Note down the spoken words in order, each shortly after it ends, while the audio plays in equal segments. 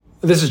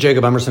This is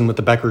Jacob Emerson with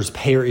the Becker's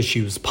Payer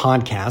Issues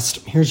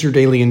podcast. Here's your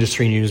daily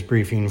industry news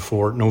briefing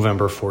for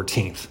November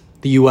 14th.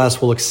 The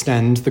U.S. will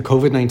extend the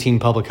COVID-19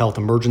 public health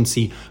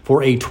emergency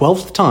for a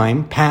 12th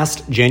time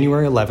past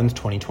January 11th,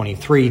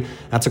 2023.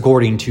 That's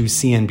according to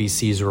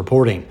CNBC's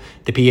reporting.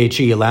 The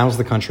PHE allows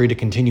the country to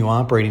continue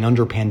operating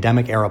under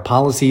pandemic-era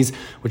policies,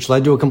 which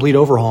led to a complete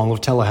overhaul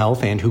of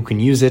telehealth and who can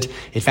use it.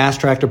 It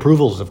fast-tracked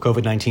approvals of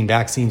COVID-19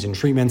 vaccines and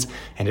treatments,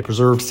 and it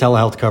preserved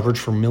telehealth coverage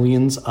for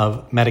millions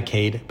of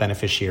Medicaid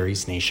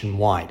beneficiaries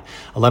nationwide.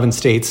 11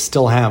 states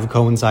still have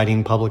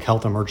coinciding public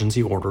health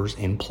emergency orders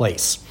in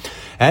place.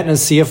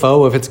 Aetna's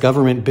CFO of its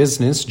government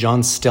business,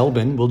 John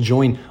Stelben, will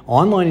join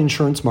online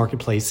insurance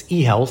marketplace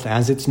eHealth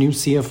as its new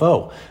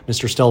CFO.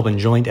 Mr. Stelben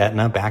joined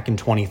Aetna back in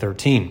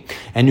 2013.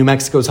 And New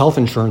Mexico's health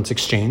insurance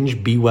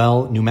exchange,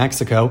 BeWell New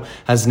Mexico,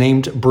 has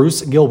named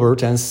Bruce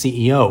Gilbert as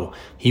CEO.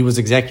 He was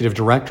executive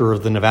director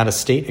of the Nevada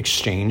State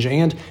Exchange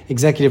and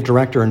executive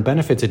director and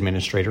benefits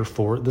administrator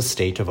for the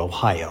state of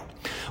Ohio.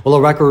 Well,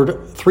 a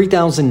record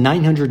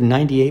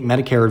 3,998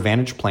 Medicare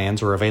Advantage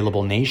plans are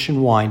available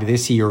nationwide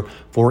this year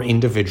for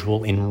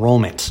individual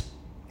enrollment.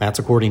 That's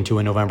according to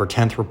a November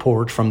 10th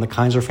report from the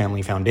Kaiser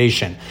Family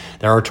Foundation.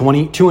 There are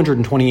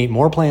 228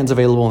 more plans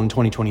available in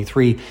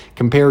 2023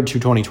 compared to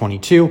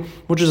 2022,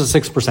 which is a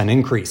 6%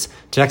 increase.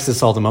 Texas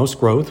saw the most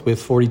growth,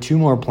 with 42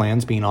 more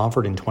plans being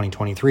offered in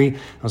 2023. That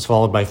was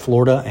followed by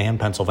Florida and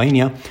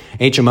Pennsylvania.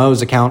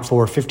 HMOs account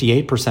for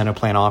 58% of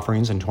plan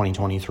offerings in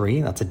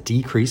 2023. That's a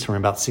decrease from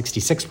about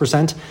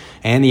 66%.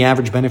 And the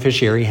average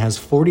beneficiary has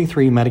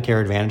 43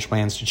 Medicare Advantage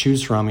plans to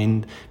choose from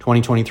in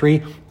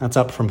 2023. That's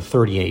up from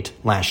 38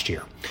 last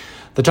year.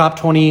 The top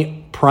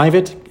 20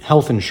 private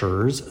health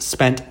insurers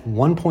spent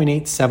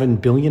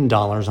 $1.87 billion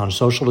on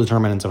social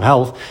determinants of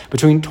health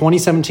between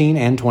 2017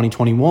 and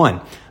 2021.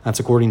 That's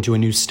according to a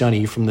new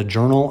study from the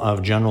Journal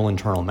of General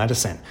Internal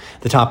Medicine.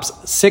 The top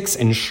 6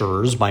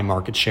 insurers by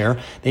market share,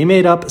 they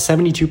made up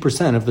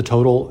 72% of the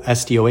total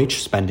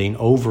SDOH spending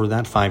over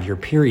that 5-year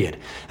period.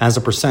 As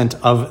a percent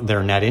of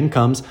their net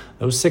incomes,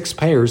 those 6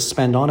 payers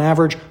spend on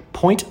average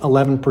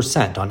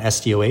 0.11% on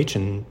SDOH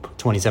in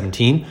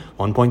 2017,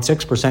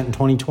 1.6% in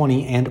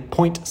 2020, and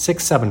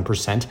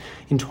 0.67%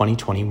 in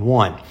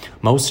 2021.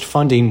 Most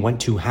funding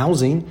went to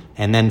housing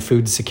and then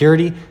food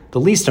security. The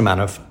least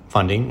amount of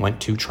funding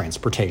went to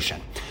transportation.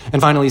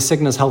 And finally,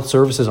 Cigna's health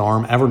services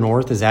arm,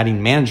 Evernorth, is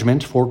adding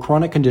management for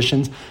chronic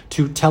conditions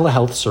to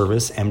telehealth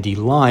service MD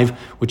Live,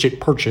 which it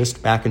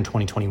purchased back in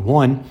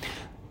 2021.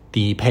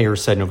 The payer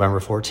said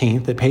November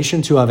 14th that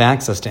patients who have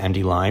access to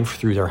MD Live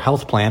through their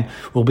health plan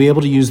will be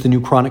able to use the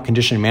new chronic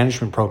condition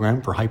management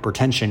program for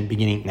hypertension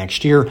beginning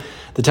next year.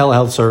 The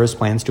telehealth service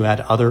plans to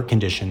add other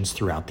conditions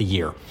throughout the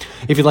year.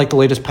 If you'd like the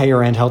latest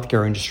payer and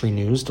healthcare industry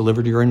news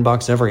delivered to your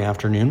inbox every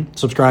afternoon,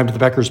 subscribe to the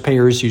Becker's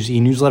Payer Issues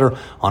e-newsletter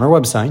on our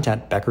website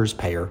at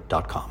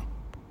beckerspayer.com.